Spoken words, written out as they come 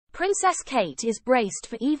Princess Kate is braced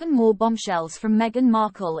for even more bombshells from Meghan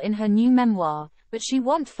Markle in her new memoir, but she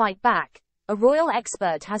won't fight back, a royal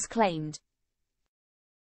expert has claimed.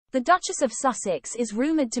 The Duchess of Sussex is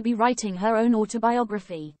rumoured to be writing her own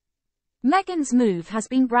autobiography. Meghan's move has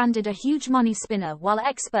been branded a huge money spinner, while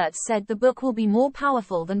experts said the book will be more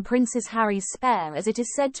powerful than Prince Harry's spare, as it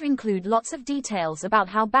is said to include lots of details about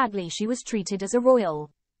how badly she was treated as a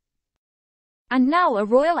royal. And now a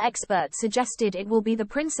royal expert suggested it will be the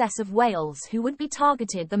Princess of Wales who would be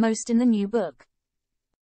targeted the most in the new book.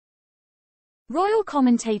 Royal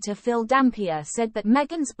commentator Phil Dampier said that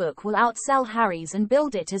Meghan's book will outsell Harry's and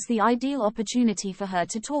billed it as the ideal opportunity for her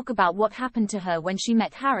to talk about what happened to her when she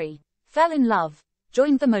met Harry, fell in love,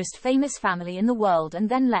 joined the most famous family in the world and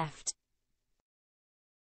then left.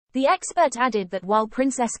 The expert added that while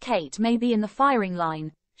Princess Kate may be in the firing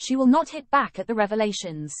line, she will not hit back at the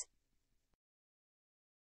revelations.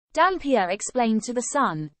 Dampier explained to The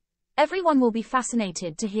Sun, "Everyone will be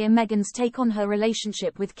fascinated to hear Meghan's take on her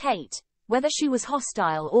relationship with Kate, whether she was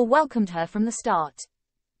hostile or welcomed her from the start.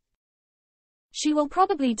 She will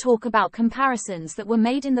probably talk about comparisons that were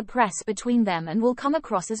made in the press between them and will come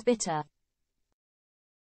across as bitter.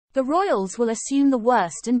 The royals will assume the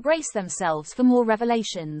worst and brace themselves for more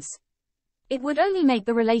revelations. It would only make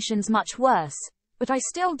the relations much worse, but I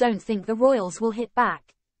still don't think the royals will hit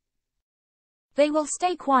back. They will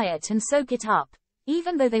stay quiet and soak it up,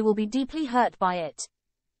 even though they will be deeply hurt by it."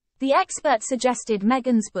 The expert suggested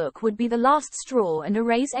Meghan's book would be the last straw and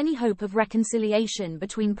erase any hope of reconciliation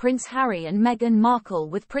between Prince Harry and Meghan Markle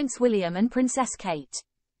with Prince William and Princess Kate.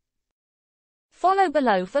 Follow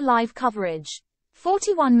below for live coverage.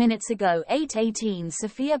 41 minutes ago 8:18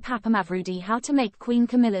 Sofia Papamavrudi. How to make Queen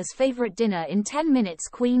Camilla's favorite dinner in 10 minutes.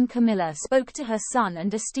 Queen Camilla spoke to her son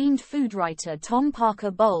and esteemed food writer Tom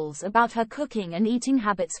Parker Bowles about her cooking and eating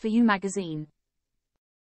habits for You magazine.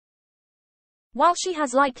 While she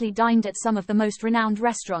has likely dined at some of the most renowned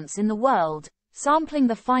restaurants in the world, sampling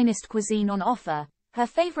the finest cuisine on offer, her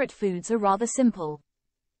favorite foods are rather simple.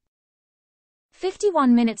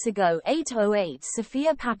 51 minutes ago 8:08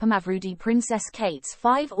 Sofia Papamavrudi. Princess Kate's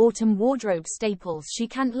 5 autumn wardrobe staples she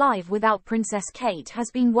can't live without. Princess Kate has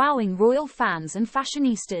been wowing royal fans and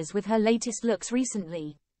fashionistas with her latest looks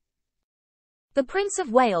recently. The Prince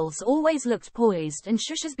of Wales always looked poised, and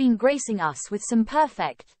Shush has been gracing us with some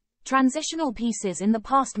perfect, transitional pieces in the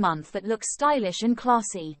past month that look stylish and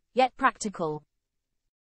classy, yet practical.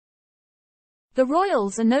 The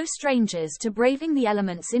royals are no strangers to braving the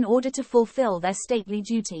elements in order to fulfill their stately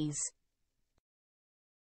duties.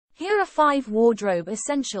 Here are 5 wardrobe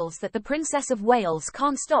essentials that the Princess of Wales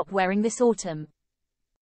can't stop wearing this autumn.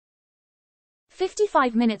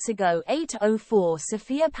 55 minutes ago 8:04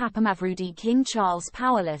 Sofia Papamavrudi. King Charles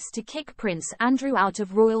powerless to kick Prince Andrew out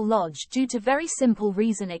of Royal Lodge due to very simple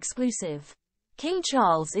reason. Exclusive. King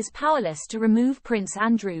Charles is powerless to remove Prince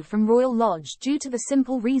Andrew from Royal Lodge due to the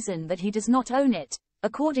simple reason that he does not own it,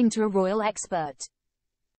 according to a royal expert.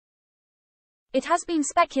 It has been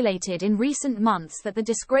speculated in recent months that the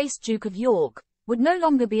disgraced Duke of York would no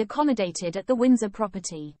longer be accommodated at the Windsor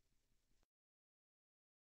property.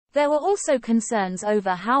 There were also concerns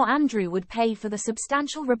over how Andrew would pay for the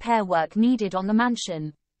substantial repair work needed on the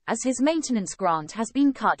mansion, as his maintenance grant has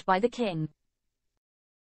been cut by the king.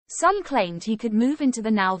 Some claimed he could move into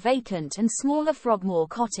the now vacant and smaller Frogmore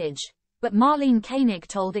cottage, but Marlene Koenig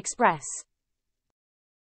told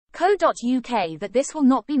Express.co.uk that this will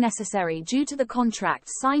not be necessary due to the contract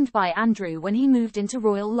signed by Andrew when he moved into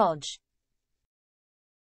Royal Lodge.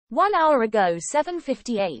 1 hour ago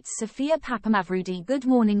 7:58 Sofia Papamavrudi. Good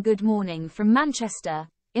morning from Manchester.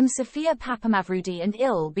 I'm Sofia Papamavrudi and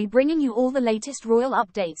I'll be bringing you all the latest royal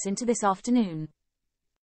updates into this afternoon.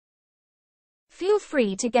 Feel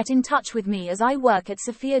free to get in touch with me as I work at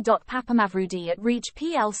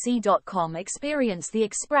sofia.papamavrudi@reachplc.com. Experience the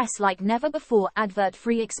Express like never before.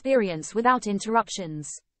 Advert-free experience without interruptions.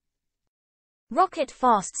 Rocket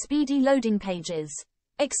fast speedy loading pages.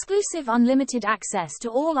 Exclusive unlimited access to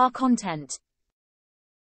all our content.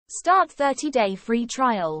 Start 30-day free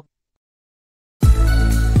trial.